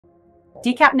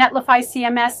Decap Netlify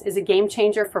CMS is a game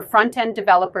changer for front-end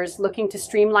developers looking to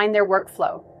streamline their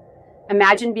workflow.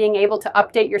 Imagine being able to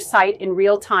update your site in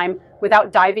real time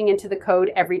without diving into the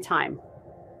code every time.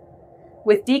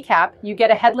 With Decap, you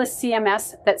get a headless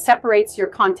CMS that separates your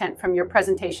content from your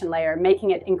presentation layer,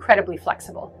 making it incredibly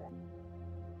flexible.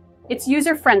 It's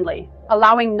user-friendly,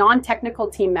 allowing non-technical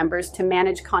team members to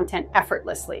manage content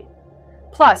effortlessly.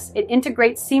 Plus, it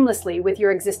integrates seamlessly with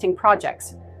your existing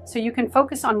projects, so you can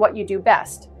focus on what you do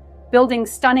best, building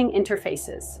stunning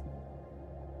interfaces.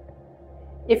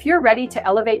 If you're ready to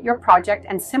elevate your project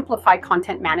and simplify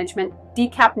content management,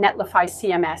 Decap Netlify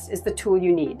CMS is the tool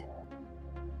you need.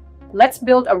 Let's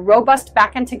build a robust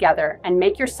backend together and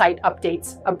make your site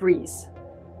updates a breeze.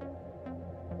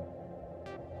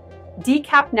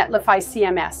 Decap Netlify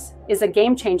CMS is a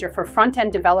game changer for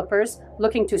front-end developers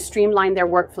looking to streamline their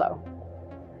workflow.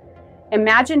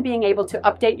 Imagine being able to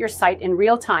update your site in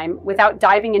real time without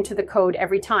diving into the code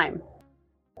every time.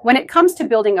 When it comes to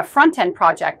building a front-end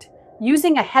project,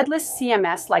 using a headless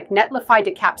CMS like Netlify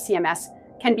Decap CMS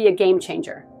can be a game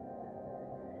changer.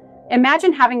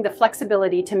 Imagine having the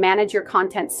flexibility to manage your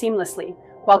content seamlessly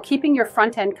while keeping your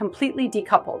front end completely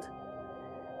decoupled.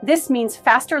 This means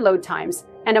faster load times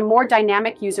and a more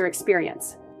dynamic user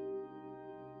experience.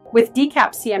 With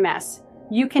Decap CMS,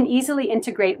 you can easily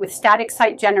integrate with static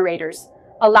site generators,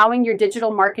 allowing your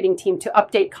digital marketing team to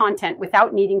update content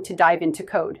without needing to dive into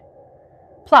code.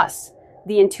 Plus,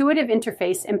 the intuitive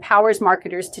interface empowers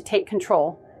marketers to take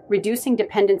control, reducing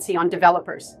dependency on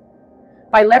developers.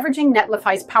 By leveraging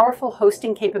Netlify's powerful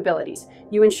hosting capabilities,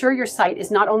 you ensure your site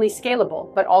is not only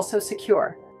scalable, but also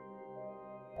secure.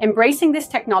 Embracing this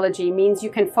technology means you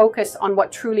can focus on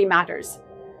what truly matters,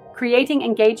 creating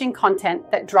engaging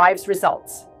content that drives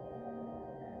results.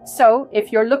 So,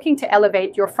 if you're looking to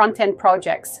elevate your front-end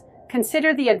projects,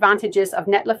 consider the advantages of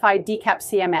Netlify Decap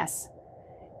CMS.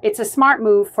 It's a smart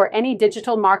move for any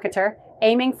digital marketer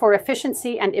aiming for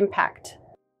efficiency and impact.